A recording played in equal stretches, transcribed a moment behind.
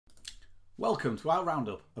Welcome to our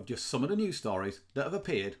roundup of just some of the news stories that have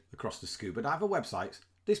appeared across the Scuba Diver websites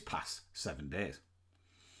this past 7 days.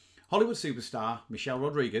 Hollywood superstar Michelle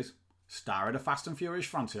Rodriguez, star of the Fast and Furious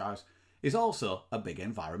franchise, is also a big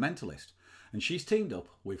environmentalist, and she's teamed up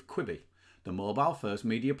with Quibi, the mobile-first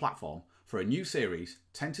media platform, for a new series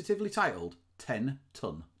tentatively titled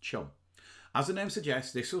 10-Ton Chum. As the name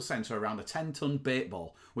suggests, this will centre around a 10-ton bait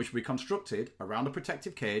ball, which will be constructed around a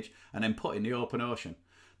protective cage and then put in the open ocean.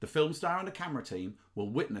 The film star and the camera team will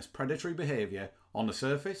witness predatory behaviour on the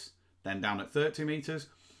surface, then down at 30 metres,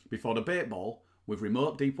 before the bait ball, with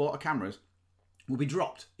remote deep water cameras, will be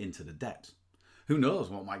dropped into the depths. Who knows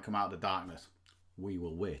what might come out of the darkness? We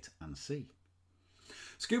will wait and see.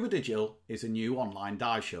 Scuba Digital is a new online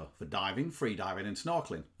dive show for diving, freediving and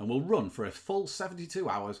snorkelling, and will run for a full 72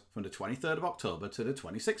 hours from the 23rd of October to the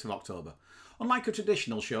 26th of October. Unlike a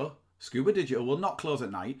traditional show, Scuba Digital will not close at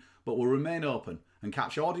night, but will remain open and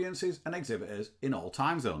catch audiences and exhibitors in all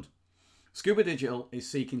time zones. Scuba Digital is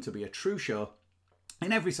seeking to be a true show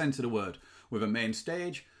in every sense of the word, with a main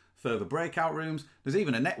stage, further breakout rooms, there's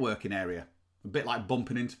even a networking area, a bit like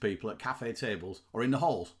bumping into people at cafe tables or in the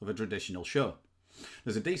halls of a traditional show.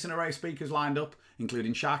 There's a decent array of speakers lined up,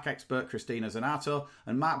 including shark expert Christina Zanato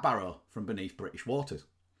and Mark Barrow from Beneath British Waters.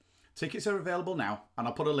 Tickets are available now, and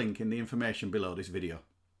I'll put a link in the information below this video.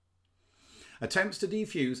 Attempts to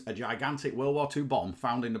defuse a gigantic World War II bomb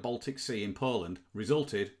found in the Baltic Sea in Poland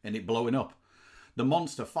resulted in it blowing up. The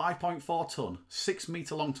monster 5.4 tonne, 6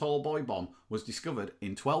 metre long tall boy bomb was discovered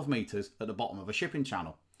in 12 metres at the bottom of a shipping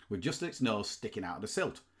channel, with just its nose sticking out of the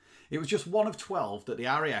silt. It was just one of 12 that the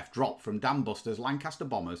RAF dropped from Dambusters Lancaster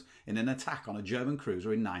bombers in an attack on a German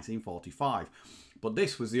cruiser in 1945, but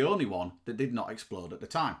this was the only one that did not explode at the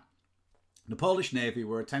time. The Polish Navy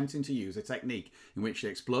were attempting to use a technique in which the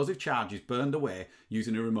explosive charges burned away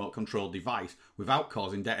using a remote controlled device without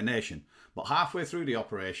causing detonation, but halfway through the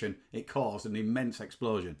operation it caused an immense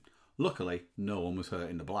explosion. Luckily, no one was hurt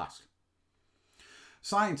in the blast.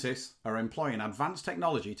 Scientists are employing advanced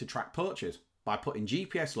technology to track poachers by putting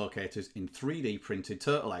GPS locators in 3D printed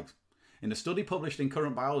turtle eggs. In a study published in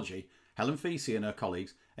Current Biology, Helen Feasey and her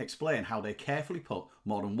colleagues explain how they carefully put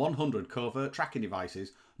more than 100 covert tracking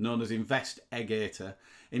devices, known as Eggator,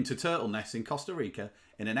 into turtle nests in Costa Rica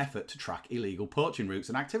in an effort to track illegal poaching routes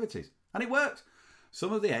and activities. And it worked!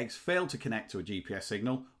 Some of the eggs failed to connect to a GPS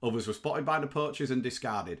signal, others were spotted by the poachers and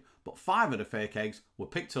discarded, but 5 of the fake eggs were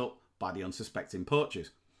picked up by the unsuspecting poachers.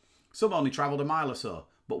 Some only travelled a mile or so,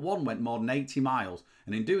 but one went more than 80 miles,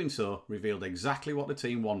 and in doing so revealed exactly what the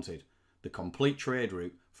team wanted: the complete trade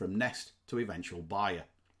route from nest to eventual buyer.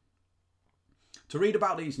 To read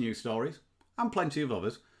about these news stories, and plenty of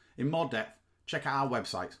others, in more depth, check out our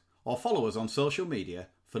website or follow us on social media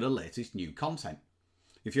for the latest new content.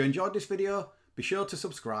 If you enjoyed this video, be sure to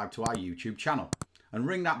subscribe to our YouTube channel and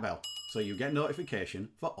ring that bell so you get notification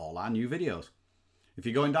for all our new videos. If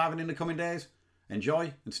you're going diving in the coming days,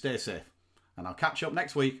 enjoy and stay safe, and I'll catch you up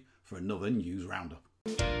next week for another news roundup.